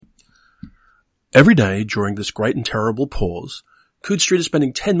Every day during this great and terrible pause, Coode Street is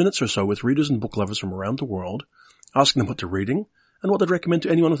spending 10 minutes or so with readers and book lovers from around the world, asking them what they're reading and what they'd recommend to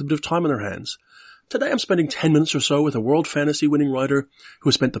anyone with a bit of time on their hands. Today I'm spending 10 minutes or so with a world fantasy winning writer who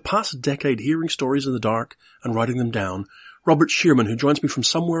has spent the past decade hearing stories in the dark and writing them down, Robert Shearman, who joins me from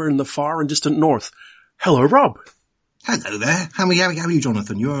somewhere in the far and distant north. Hello, Rob. Hello there. How are you,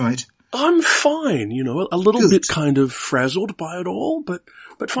 Jonathan? You all right? I'm fine, a little bit kind of frazzled by it all, but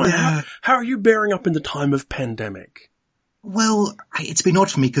fine. Yeah. How are you bearing up in the time of pandemic? Well, it's been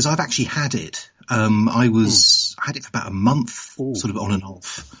odd for me because I've actually had it. I had it for about a month, sort of on and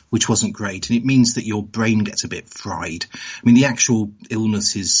off, which wasn't great. And it means that your brain gets a bit fried. I mean, the actual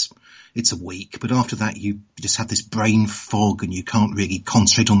illness it's a week, but after that you just have this brain fog and you can't really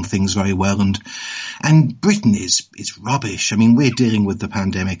concentrate on things very well. And Britain is rubbish. I mean, we're dealing with the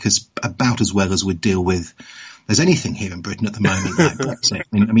pandemic about as well as we'd deal with there's anything here in Britain at the moment like Brexit.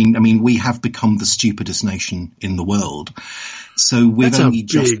 I mean, we have become the stupidest nation in the world. So we've only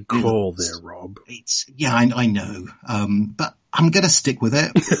just... That's a big call there, Rob. I know. But I'm going to stick with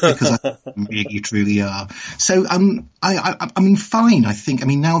it because I really truly are. So, I mean, fine. I think,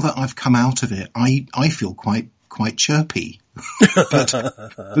 now that I've come out of it, I feel quite chirpy. But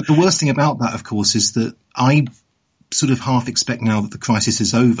the worst thing about that, of course, is that I sort of half expect now that the crisis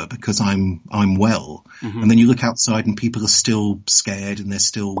is over because I'm well. Mm-hmm. And then you look outside and people are still scared and they're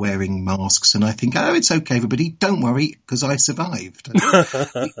still wearing masks. And I think, oh, it's okay, everybody. Don't worry because I survived.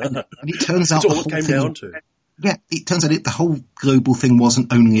 and it turns out that's all it came down to. Yeah, it turns out the whole global thing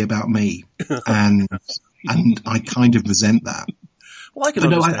wasn't only about me. And I kind of resent that. Well, I can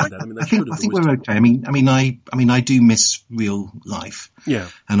understand that. I think we're okay. I do miss real life. Yeah.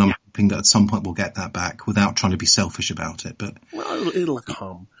 And I'm hoping that at some point we'll get that back without trying to be selfish about it. But it'll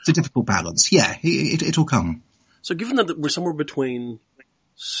come. It's a difficult balance. Yeah, it'll come. So given that we're somewhere between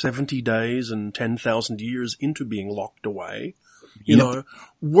 70 days and 10,000 years into being locked away, you know,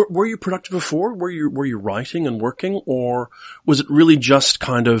 were you productive before? Were you writing and working, or was it really just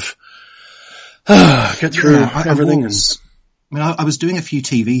kind of get through everything? I was doing a few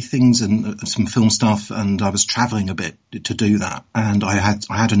TV things and some film stuff, and I was traveling a bit to do that. And I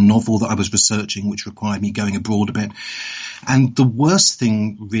had a novel that I was researching, which required me going abroad a bit. And the worst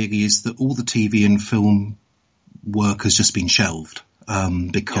thing really is that all the TV and film work has just been shelved,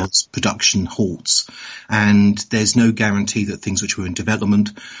 because production halts. And there's no guarantee that things which were in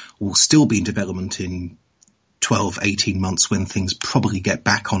development will still be in development in 12, 18 months when things probably get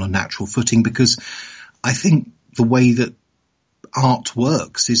back on a natural footing, because I think the way that art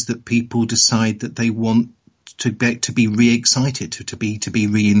works is that people decide that they want to be re-excited, to be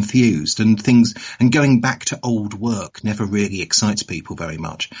re-enthused, and going back to old work never really excites people very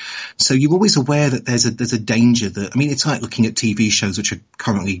much. So you're always aware that there's a danger that, it's like looking at TV shows which are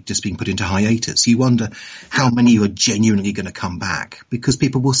currently just being put into hiatus. You wonder how many are genuinely going to come back, because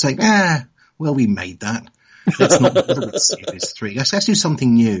people will say, well, we made that. Let's not bother with series 3. Let's do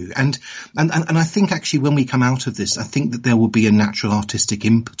something new. And I think actually when we come out of this, I think that there will be a natural artistic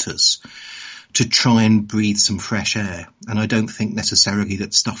impetus to try and breathe some fresh air. And I don't think necessarily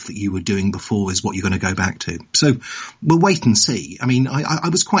that stuff that you were doing before is what you're going to go back to. So we'll wait and see. I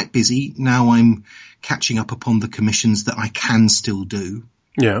was quite busy. Now I'm catching up upon the commissions that I can still do.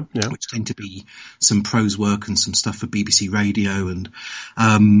 Yeah. Which tend to be some prose work and some stuff for BBC Radio, and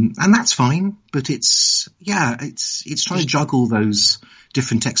that's fine. But it's trying to juggle those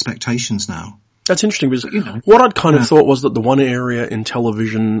different expectations now. That's interesting, because what I'd kind of thought was that the one area in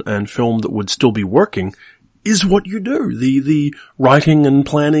television and film that would still be working is what you do, the writing and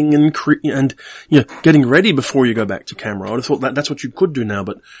planning and getting ready before you go back to camera. I would have thought that's what you could do now,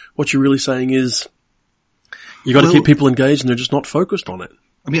 but what you're really saying is you got to keep people engaged and they're just not focused on it.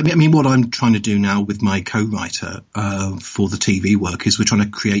 What I'm trying to do now with my co-writer for the TV work is we're trying to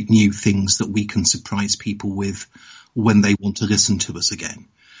create new things that we can surprise people with when they want to listen to us again.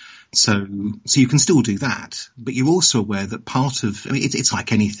 So you can still do that, but you're also aware that part of, it's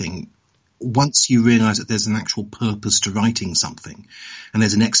like anything. Once you realise that there's an actual purpose to writing something, and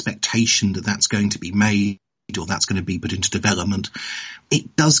there's an expectation that that's going to be made, or that's going to be put into development,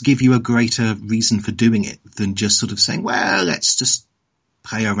 it does give you a greater reason for doing it than just sort of saying, well, let's just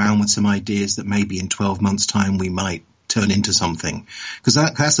play around with some ideas that maybe in 12 months' time we might turn into something. Because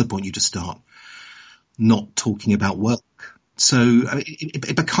that's the point, you just start not talking about work. So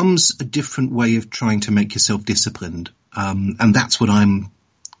it becomes a different way of trying to make yourself disciplined. And that's what I'm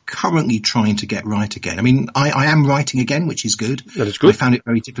currently trying to get right again. I am writing again, which is good. That is good. I found it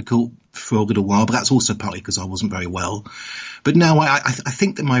very difficult for a little while, but that's also partly because I wasn't very well. But now I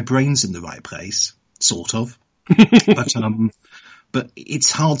think that my brain's in the right place, sort of. but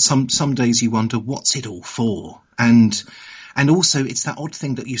it's hard. Some days you wonder, what's it all for? And also it's that odd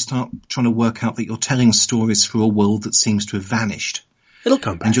thing that you start trying to work out that you're telling stories for a world that seems to have vanished. It'll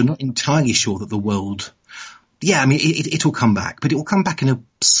come back. And you're not entirely sure that the world, yeah, I mean, it'll come back, but it will come back in a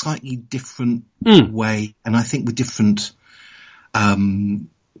slightly different way. And I think with different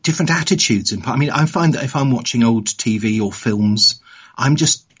attitudes. I mean, I find that if I'm watching old TV or films, I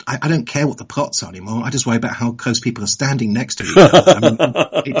don't care what the plots are anymore. I just worry about how close people are standing next to each other. I mean,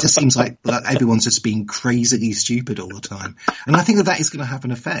 it just seems like everyone's just being crazily stupid all the time. And I think that is going to have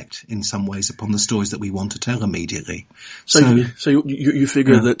an effect in some ways upon the stories that we want to tell immediately. So you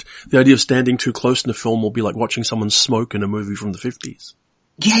figure that the idea of standing too close in a film will be like watching someone smoke in a movie from the 50s.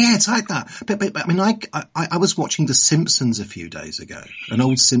 Yeah, it's like that. But I mean, I was watching The Simpsons a few days ago, an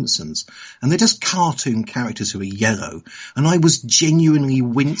old Simpsons, and they're just cartoon characters who are yellow, and I was genuinely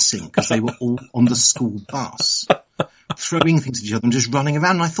wincing because they were all on the school bus, throwing things at each other and just running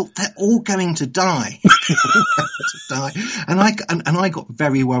around, and I thought, they're all going to die. And I got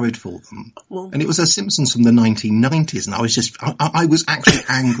very worried for them. And it was a Simpsons from the 1990s, and I was actually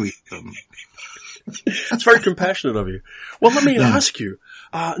angry at them. That's very compassionate of you. Well, let me ask you,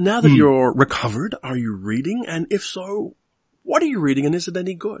 now that you're recovered, are you reading? And if so, what are you reading, and is it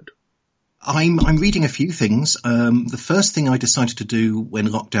any good? I'm reading a few things. The first thing I decided to do when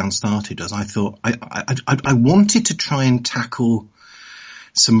lockdown started was I thought I wanted to try and tackle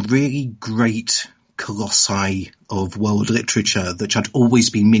some really great colossi of world literature that I'd always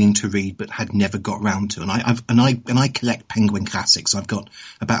been meaning to read but had never got round to. And I collect Penguin classics. I've got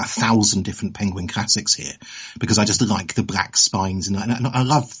about 1,000 different Penguin classics here because I just like the black spines and I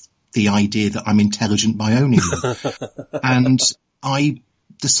love the idea that I'm intelligent by owning them. And I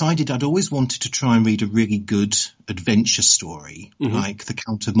decided I'd always wanted to try and read a really good adventure story like The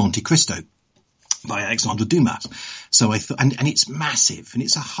Count of Monte Cristo by Alexandre Dumas. So I thought, and it's massive, and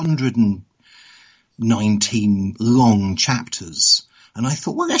it's 119 long chapters. And I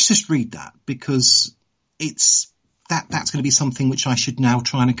thought, well, let's just read that because that's going to be something which I should now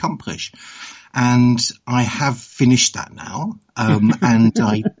try and accomplish. And I have finished that now. And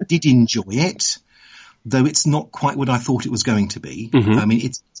I did enjoy it, though it's not quite what I thought it was going to be. I mean,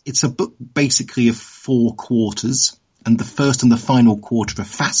 it's a book basically of 4 quarters, and the first and the final quarter are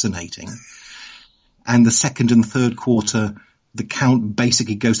fascinating. And the second and third quarter, the Count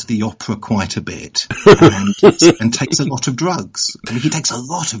basically goes to the opera quite a bit and takes a lot of drugs. I mean, he takes a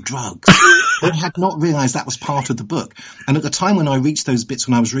lot of drugs. I had not realised that was part of the book. And at the time when I reached those bits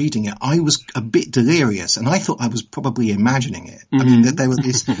when I was reading it, I was a bit delirious, and I thought I was probably imagining it. I mean, that there were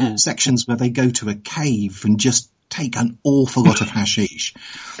these sections where they go to a cave and just take an awful lot of hashish.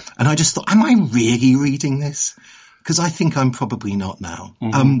 And I just thought, am I really reading this? Because I think I'm probably not now.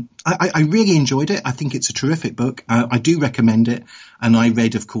 I really enjoyed it. I think it's a terrific book. I do recommend it. And I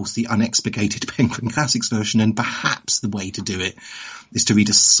read, of course, the unexpurgated Penguin Classics version. And perhaps the way to do it is to read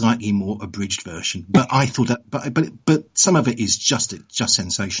a slightly more abridged version. But I thought that, but some of it is just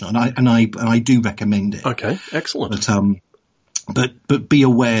sensational. And I do recommend it. Okay, excellent. But be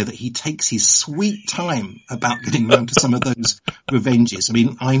aware that he takes his sweet time about getting round to some of those revenges. I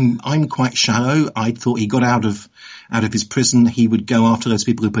mean, I'm quite shallow. I thought he got out of his prison, he would go after those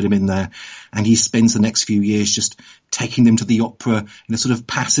people who put him in there, and he spends the next few years just taking them to the opera in a sort of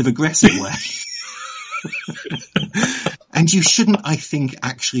passive aggressive way. And you shouldn't, I think,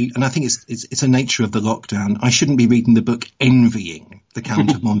 actually, and I think it's a nature of the lockdown, I shouldn't be reading the book envying The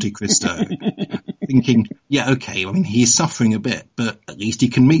Count of Monte Cristo, thinking, yeah, okay, I mean, he is suffering a bit, but at least he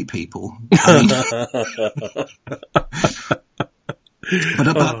can meet people. I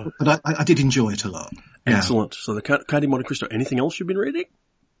I did enjoy it a lot. Excellent. So the Count of Monte Cristo, anything else you've been reading?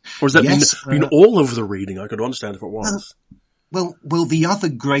 Or has that been all over the reading? I could understand if it was. Well, the other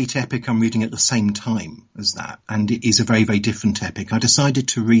great epic I'm reading at the same time as that, and it is a very, very different epic. I decided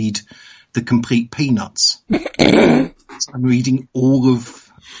to read The Complete Peanuts. I'm reading all of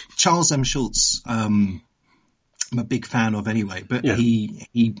Charles M. Schulz. I'm a big fan of anyway, but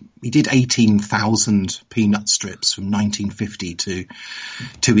he did 18,000 Peanut strips from 1950 to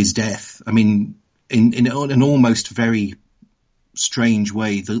his death. I mean, in an almost very strange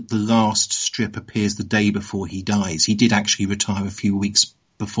way, the last strip appears the day before he dies. He did actually retire a few weeks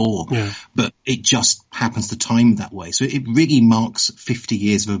before, but it just happens to time that way. So it really marks 50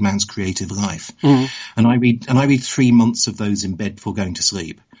 years of a man's creative life. And I read 3 months of those in bed before going to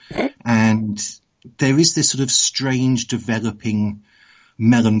sleep. And there is this sort of strange developing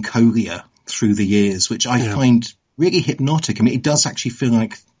melancholia through the years, which I find really hypnotic. I mean, it does actually feel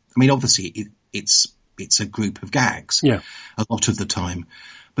like, I mean, obviously it's a group of gags a lot of the time,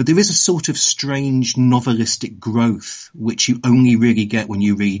 But there is a sort of strange novelistic growth, which you only really get when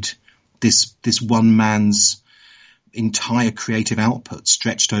you read this one man's entire creative output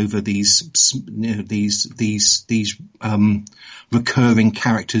stretched over these recurring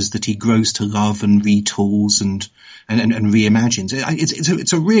characters that he grows to love and retools and reimagines.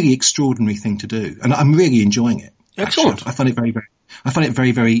 It's a really extraordinary thing to do, and I'm really enjoying it. Excellent. Actually. I find it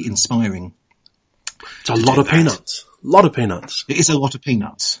very, very inspiring. It's a lot of peanuts. A lot of peanuts. It is a lot of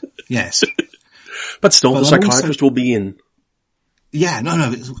peanuts. Yes. But still, the psychiatrist will be in. Yeah,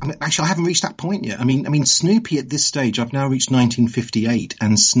 no. Actually, I haven't reached that point yet. I mean, Snoopy at this stage, I've now reached 1958,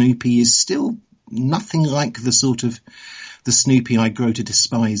 and Snoopy is still nothing like the sort of the Snoopy I grow to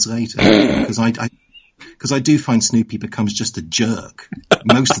despise later, because I do find Snoopy becomes just a jerk.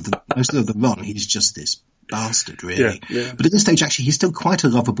 Most of the run, he's just this bastard, really. Yeah. But at this stage, actually, he's still quite a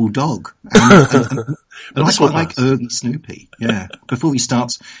lovable dog. And I quite like early Snoopy. Yeah. Before he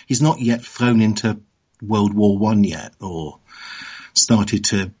starts, he's not yet thrown into World War I yet, or started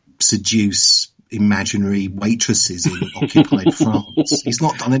to seduce imaginary waitresses in occupied France. He's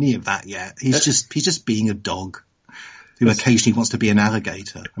not done any of that yet. He's just being a dog who occasionally wants to be an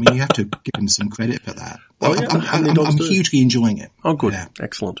alligator. I mean, you have to give him some credit for that. I'm hugely enjoying it. Oh, good. Yeah.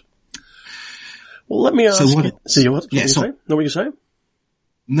 Excellent. Well, let me ask you. See what? Yeah, sorry. Know what you say?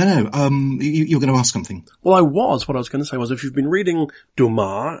 No. You're going to ask something. Well, what I was going to say was, if you've been reading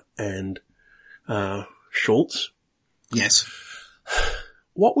Dumas and Schultz. Yes.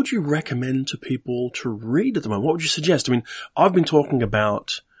 What would you recommend to people to read at the moment? What would you suggest? I mean, I've been talking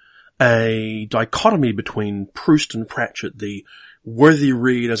about a dichotomy between Proust and Pratchett, the worthy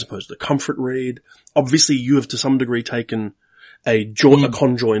read as opposed to the comfort read. Obviously, you have to some degree taken a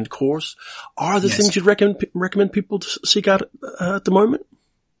conjoined course. Are there things you'd recommend people to seek out at the moment?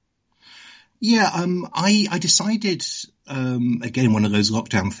 Yeah, I decided, again, one of those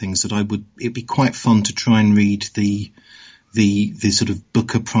lockdown things that it'd be quite fun to try and read the sort of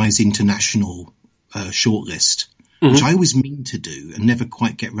Booker Prize International, shortlist, which I always mean to do and never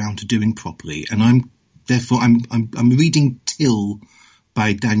quite get round to doing properly. And I'm reading Till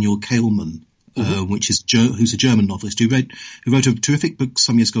by Daniel Kehlmann, who's a German novelist who wrote a terrific book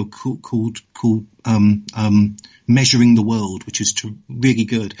some years ago called Measuring the World, which is really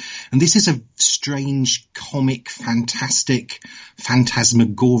good. And this is a strange, comic, fantastic,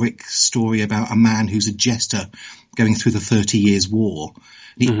 phantasmagoric story about a man who's a jester going through the 30 Years' War.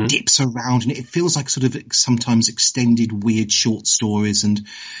 And it dips around, and it feels like sort of sometimes extended weird short stories, and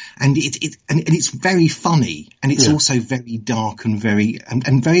it's very funny, and it's also very dark and very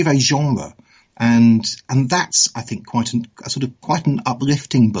very genre. And that's, I think, quite an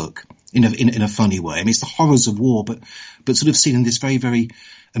uplifting book in a funny way. I mean, it's the horrors of war, but sort of seen in this very, very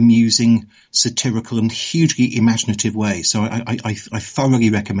amusing, satirical and hugely imaginative way. So I thoroughly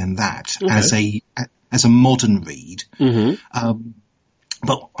recommend that as a modern read.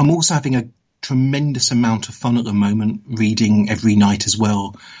 But I'm also having a tremendous amount of fun at the moment reading every night as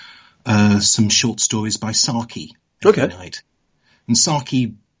well, some short stories by Saki every night. And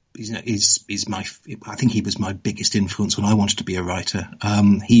Saki, is my, I think he was my biggest influence when I wanted to be a writer.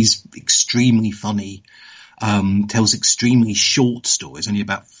 He's extremely funny, tells extremely short stories, only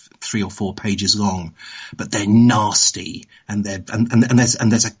about 3 or 4 pages long, but they're nasty, and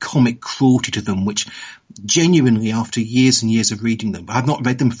there's a comic cruelty to them, which genuinely, after years and years of reading them, I've not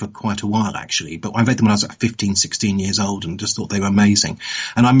read them for quite a while actually, but I read them when I was 15, 16 years old and just thought they were amazing.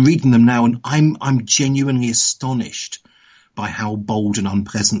 And I'm reading them now, and I'm genuinely astonished by how bold and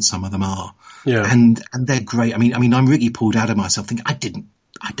unpleasant some of them are. Yeah. And they're great. I mean, I'm really pulled out of myself thinking,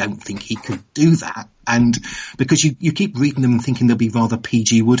 I don't think he could do that. And because you keep reading them and thinking they'll be rather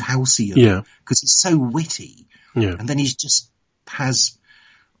P.G. Woodhousey. Yeah. Because it's so witty. Yeah. And then he just has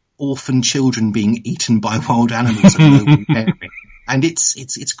orphan children being eaten by wild animals and no one caring. And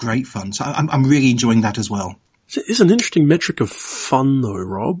it's great fun. So I'm really enjoying that as well. It's an interesting metric of fun though,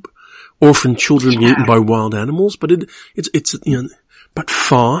 Rob. Orphan children being eaten by wild animals, but it's but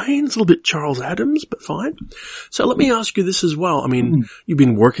fine. It's a little bit Charles Addams, but fine. So let me ask you this as well. I mean, you've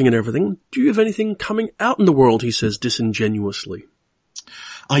been working and everything. Do you have anything coming out in the world, he says disingenuously?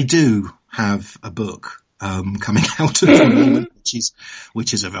 I do have a book coming out at the moment,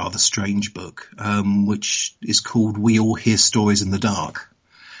 which is a rather strange book, which is called We All Hear Stories in the Dark,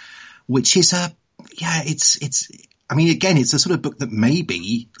 which is I mean, again, it's a sort of book that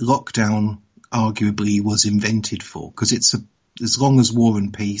maybe lockdown arguably was invented for, because it's as long as War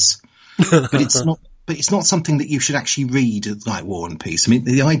and Peace, but it's not something that you should actually read like War and Peace. I mean,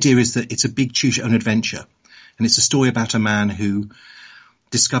 the idea is that it's a big choose your own adventure, and it's a story about a man who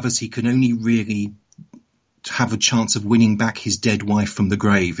discovers he can only really have a chance of winning back his dead wife from the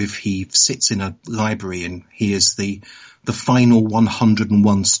grave if he sits in a library and hears the final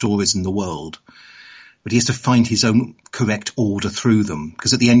 101 stories in the world. But he has to find his own correct order through them,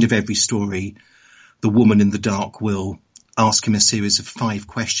 because at the end of every story, the woman in the dark will ask him a series of 5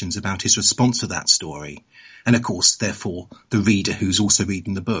 questions about his response to that story. And of course, therefore, the reader who's also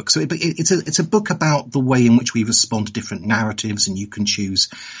reading the book. So it's a book about the way in which we respond to different narratives, and you can choose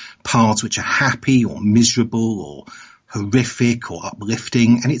paths which are happy or miserable or horrific or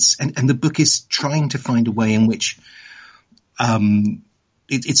uplifting. And the book is trying to find a way in which,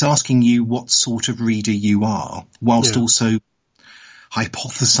 it's asking you what sort of reader you are, whilst also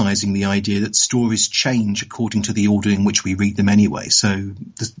hypothesizing the idea that stories change according to the order in which we read them anyway. So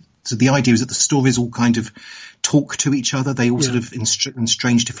the idea is that the stories all kind of talk to each other. They all sort of in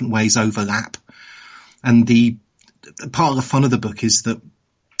strange different ways overlap. And the part of the fun of the book is that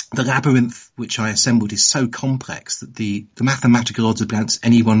the labyrinth which I assembled is so complex that the mathematical odds against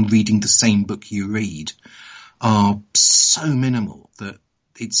anyone reading the same book you read are so minimal that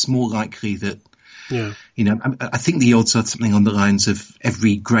it's more likely that, I think the odds are something on the lines of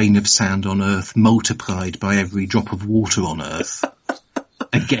every grain of sand on Earth multiplied by every drop of water on Earth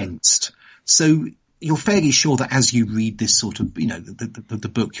against. So you're fairly sure that as you read this sort of,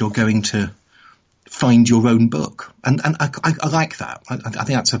 the book, you're going to find your own book. And I like that. I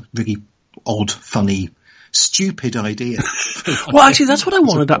think that's a really odd, funny, stupid idea. Well, actually, that's what I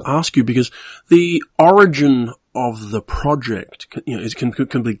wanted to ask you, because the origin of the project,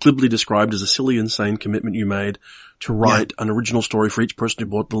 can be glibly described as a silly, insane commitment you made to write an original story for each person who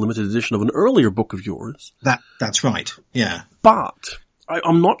bought the limited edition of an earlier book of yours. That's right. Yeah. But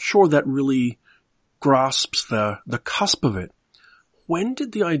I'm not sure that really grasps the cusp of it. When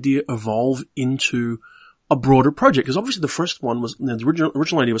did the idea evolve into a broader project? Because obviously the first one was, the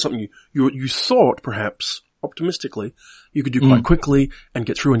original idea was something you thought, perhaps optimistically, you could do quite quickly and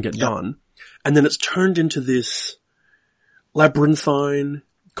get through and get done. And then it's turned into this labyrinthine,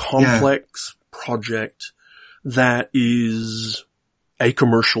 complex project that is a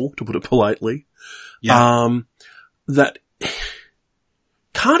commercial, to put it politely. That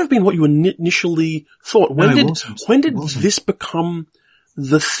can't have been what you initially thought. When did this become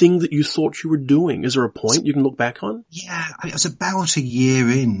the thing that you thought you were doing? Is there a point you can look back on? Yeah, it was about a year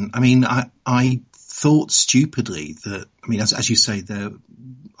in. I mean, I thought stupidly that, as you say,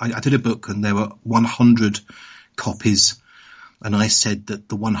 I did a book and there were 100 copies, and I said that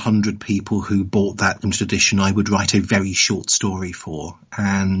the 100 people who bought that limited edition, I would write a very short story for.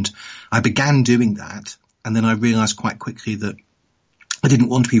 And I began doing that, and then I realized quite quickly that I didn't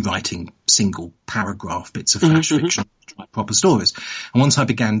want to be writing single paragraph bits of flash fiction, like proper stories. And once I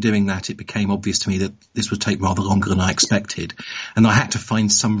began doing that, it became obvious to me that this would take rather longer than I expected. And I had to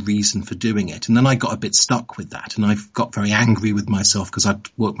find some reason for doing it. And then I got a bit stuck with that. And I got very angry with myself because I'd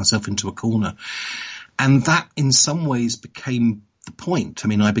worked myself into a corner. And that in some ways became the point.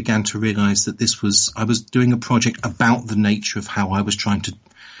 I began to realize that I was doing a project about the nature of how I was trying to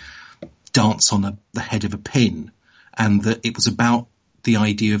dance on the head of a pin. And that it was about the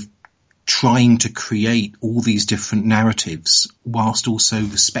idea of trying to create all these different narratives whilst also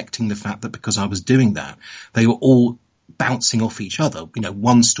respecting the fact that because I was doing that, they were all bouncing off each other.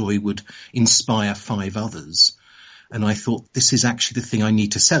 One story would inspire 5 others. And I thought, this is actually the thing I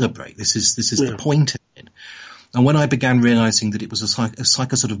need to celebrate. This is the point of it. And when I began realizing that it was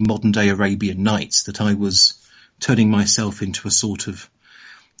like a sort of modern day Arabian Nights, that I was turning myself into a sort of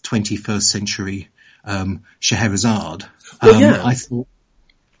 21st century Scheherazade,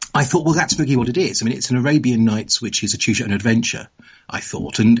 I thought, well, that's really what it is. It's an Arabian Nights, which is a choose your own adventure, I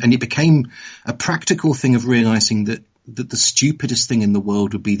thought. And it became a practical thing of realizing that the stupidest thing in the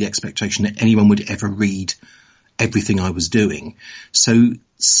world would be the expectation that anyone would ever read everything I was doing. So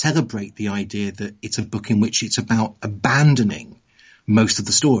celebrate the idea that it's a book in which it's about abandoning most of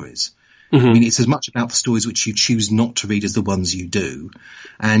the stories. It's as much about the stories which you choose not to read as the ones you do.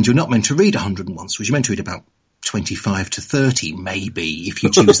 And you're not meant to read 101 stories. You're meant to read about 25 to 30, maybe, if you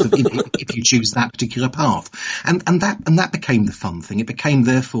choose if you choose that particular path. And that became the fun thing. It became,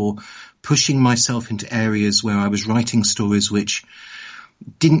 therefore, pushing myself into areas where I was writing stories which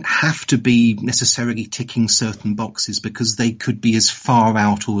didn't have to be necessarily ticking certain boxes, because they could be as far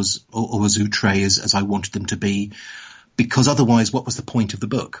out or as outre as I wanted them to be, because otherwise what was the point of the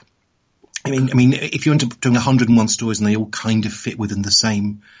book? If you end up doing 101 stories and they all kind of fit within the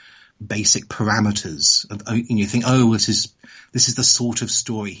same basic parameters. And you think, oh, this is the sort of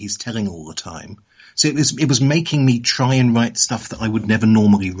story he's telling all the time. So it was making me try and write stuff that I would never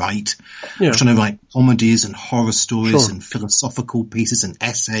normally write. Yeah. I was trying to write comedies and horror stories Sure. and philosophical pieces and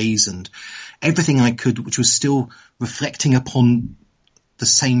essays and everything I could, which was still reflecting upon the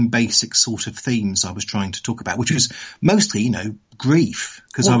same basic sort of themes I was trying to talk about, which was mostly, grief,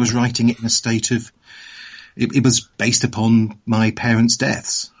 because I was writing it in a state of, it was based upon my parents'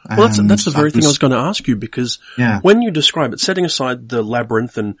 deaths. Well, that's the very thing I was going to ask you, because when you describe it, setting aside the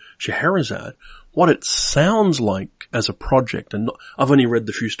Labyrinth and Scheherazade, what it sounds like as a project, and I've only read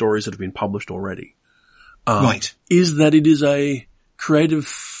the few stories that have been published already, right, is that it is a creative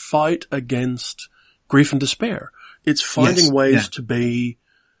fight against grief and despair. It's finding ways to be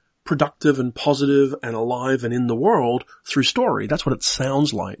productive and positive and alive and in the world through story. That's what it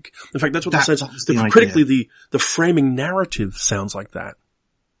sounds like. In fact, that's what it says. Critically, the framing narrative sounds like that.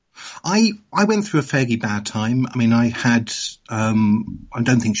 I went through a fairly bad time. I mean, I had, I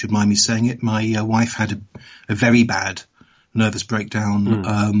don't think you should mind me saying it. My wife had a very bad nervous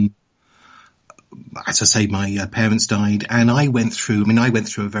breakdown. As I say, my parents died, and I went through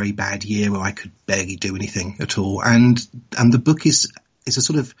a very bad year where I could barely do anything at all. And the book is a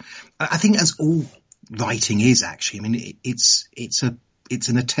sort of, I think, as all writing is actually. I mean, it's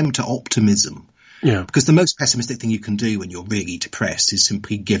an attempt at optimism. Yeah. Because the most pessimistic thing you can do when you're really depressed is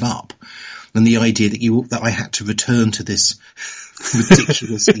simply give up. And the idea that I had to return to this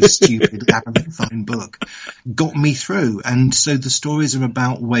ridiculously stupid labyrinthine book got me through. And so the stories are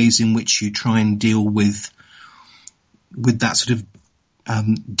about ways in which you try and deal with that sort of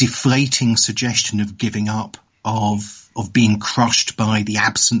deflating suggestion of giving up, of being crushed by the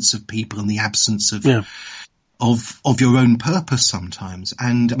absence of people and the absence of of your own purpose sometimes.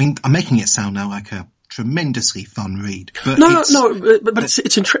 And I mean, I'm making it sound now like a tremendously fun read. But but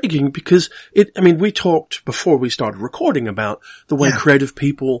it's intriguing because we talked before we started recording about the way creative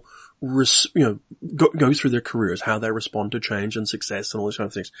people, go through their careers, how they respond to change and success and all these kind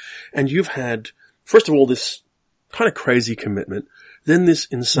of things. And you've had, first of all, this kind of crazy commitment, then this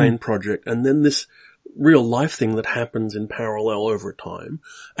insane project, and then this real life thing that happens in parallel over time.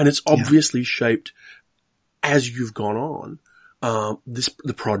 And it's obviously shaped as you've gone on,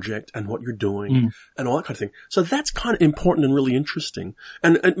 the project and what you're doing and all that kind of thing. So that's kind of important and really interesting.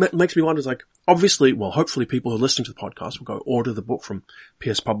 And it makes me wonder, like, obviously, well, hopefully people who are listening to the podcast will go order the book from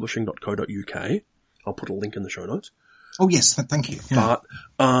pspublishing.co.uk. I'll put a link in the show notes. Oh yes, thank you. Yeah.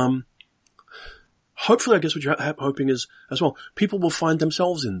 But, hopefully, I guess what you're hoping is, as well, people will find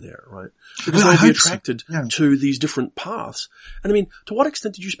themselves in there, right? Because they'll be attracted to these different paths. And I mean, to what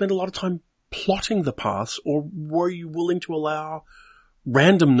extent did you spend a lot of time plotting the paths, or were you willing to allow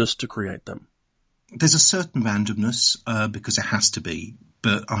randomness to create them? There's a certain randomness, because it has to be,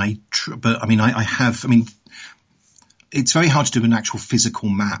 but it's very hard to do an actual physical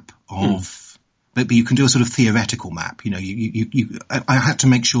map of, but you can do a sort of theoretical map. I had to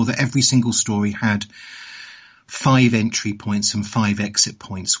make sure that every single story had 5 entry points and 5 exit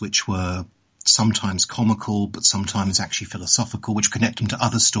points, which were sometimes comical, but sometimes actually philosophical, which connect them to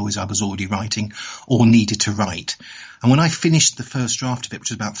other stories I was already writing or needed to write. And when I finished the first draft of it,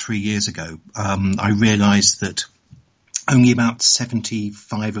 which was about 3 years ago, I realized that only about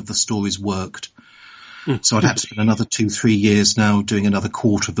 75 of the stories worked. So I'd have to spend another 2-3 years now doing another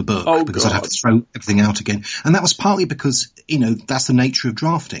quarter of the book because I'd have to throw everything out again. And that was partly because, that's the nature of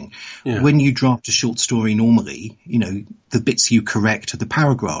drafting. Yeah. When you draft a short story normally, the bits you correct are the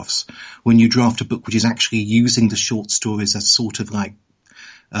paragraphs. When you draft a book which is actually using the short stories as sort of like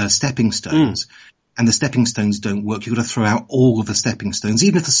stepping stones, and the stepping stones don't work, you've got to throw out all of the stepping stones,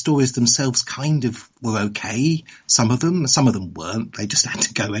 even if the stories themselves kind of were okay. Some of them weren't. They just had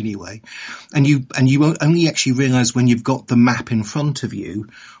to go anyway. And you only actually realize when you've got the map in front of you,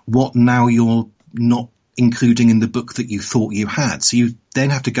 what now you're not including in the book that you thought you had. So you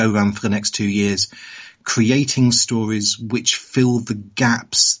then have to go around for the next 2 years creating stories which fill the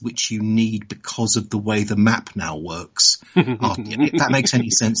gaps which you need because of the way the map now works. If that makes any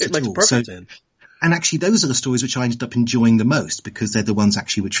sense at all. It makes perfect sense. And actually, those are the stories which I ended up enjoying the most because they're the ones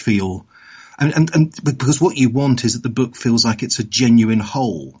actually which feel, and because what you want is that the book feels like it's a genuine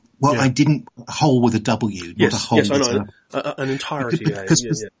whole. Well, I didn't whole with a W, not a whole. Yes, I know. An entirety. Because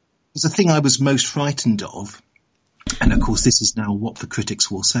the thing I was most frightened of, and of course this is now what the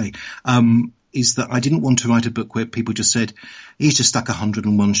critics will say, is that I didn't want to write a book where people just said, he's just stuck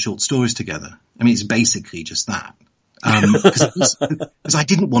 101 short stories together. I mean, it's basically just that. Because I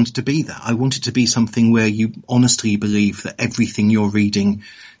didn't want it to be that. I want it to be something where you honestly believe that everything you're reading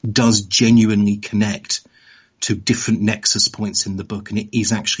does genuinely connect to different nexus points in the book, and it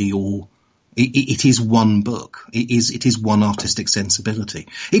is actually all. It is one book. It is one artistic sensibility.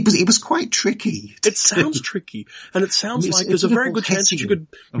 It was quite tricky. It sounds tricky, and it sounds like there's a very good chance that you could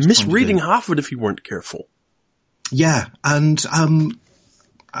miss reading half of it if you weren't careful. Yeah, and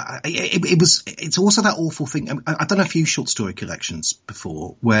it's also that awful thing. I've done a few short story collections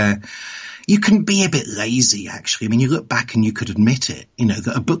before where you can be a bit lazy, actually. I mean, you look back and you could admit it,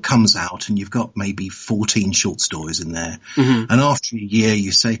 that a book comes out and you've got maybe 14 short stories in there. Mm-hmm. And after a year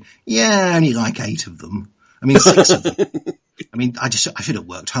you say, yeah, I only like 8 of them. I mean, 6 of them. I mean, I should have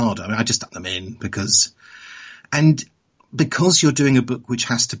worked harder. I mean, I just stuck them in because you're doing a book which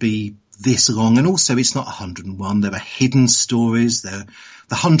has to be this long, and also it's not 101. There are hidden stories. The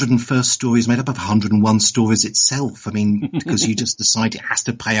 101st story is made up of 101 stories itself. I mean, because you just decide it has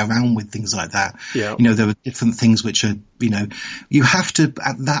to play around with things like that. Yeah. There are different things which are, you have to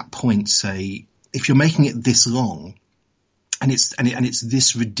at that point say, if you're making it this long, and it's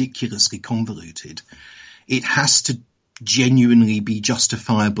this ridiculously convoluted, it has to genuinely be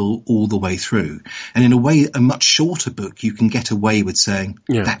justifiable all the way through. And in a way, a much shorter book, you can get away with saying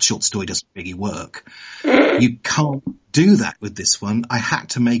that short story doesn't really work. You can't do that with this one. I had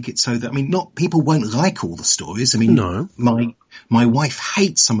to make it so that, I mean, not people won't like all the stories. I mean, no. My wife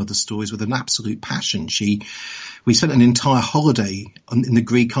hates some of the stories with an absolute passion. We spent an entire holiday in the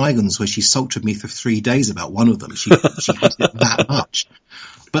Greek islands where she sulked me for 3 days about one of them. She hated it that much.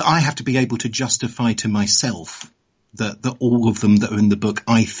 But I have to be able to justify to myself that all of them that are in the book,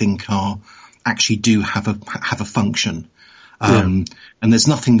 I think actually do have a function. And there's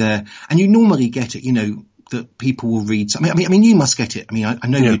nothing there. And you normally get it, that people will read. I mean, you must get it. I mean, I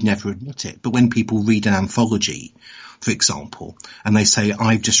know you'd never admit it, but when people read an anthology, for example, and they say,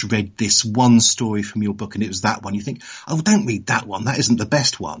 I've just read this one story from your book and it was that one, you think, oh, don't read that one. That isn't the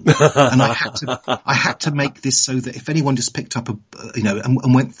best one. And I had to make this so that if anyone just picked up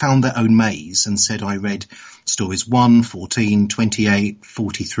and found their own maze and said, I read stories 1, 14, 28,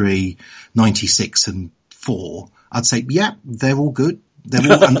 43, 96 and 4, I'd say, yeah, they're all good.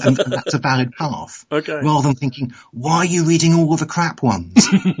 They're all, and that's a valid path. Okay. Rather than thinking, why are you reading all of the crap ones?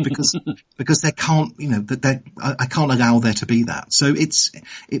 Because there can't, I can't allow there to be that. So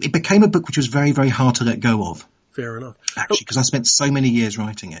it became a book which was very, very hard to let go of. Fair enough. Actually, because I spent so many years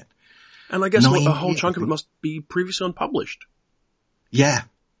writing it. And I guess a whole chunk of it must be previously unpublished. Yeah.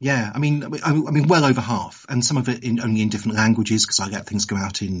 Yeah. I mean, well over half, and some of it only in different languages because I let things go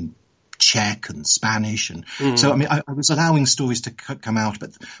out in Czech and Spanish, and so I mean I was allowing stories to come out,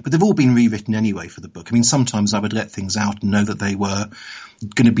 but they've all been rewritten anyway for the book. I mean, sometimes I would let things out and know that they were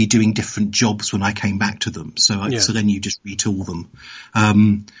going to be doing different jobs when I came back to them, so then you just retool them. I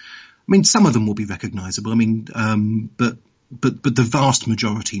mean, some of them will be recognisable. I mean, but the vast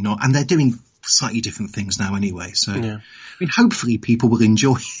majority not, and they're doing slightly different things now anyway. So I mean, hopefully people will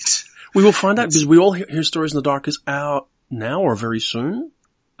enjoy it. We will find out, because we all hear Stories in the Dark is out now or very soon.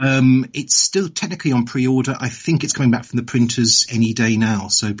 It's still technically on pre-order. I think it's coming back from the printers any day now,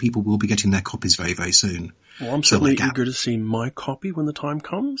 so people will be getting their copies very, very soon. Well, I'm certainly eager to see my copy when the time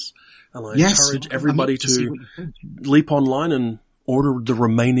comes, and I encourage everybody to leap online and order the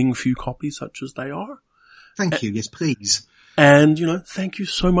remaining few copies, such as they are. Thank you. Yes, please. And, thank you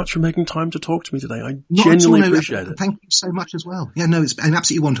so much for making time to talk to me today. I genuinely appreciate it. Thank you so much as well. Yeah, no, it's been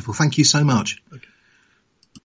absolutely wonderful. Thank you so much. Okay.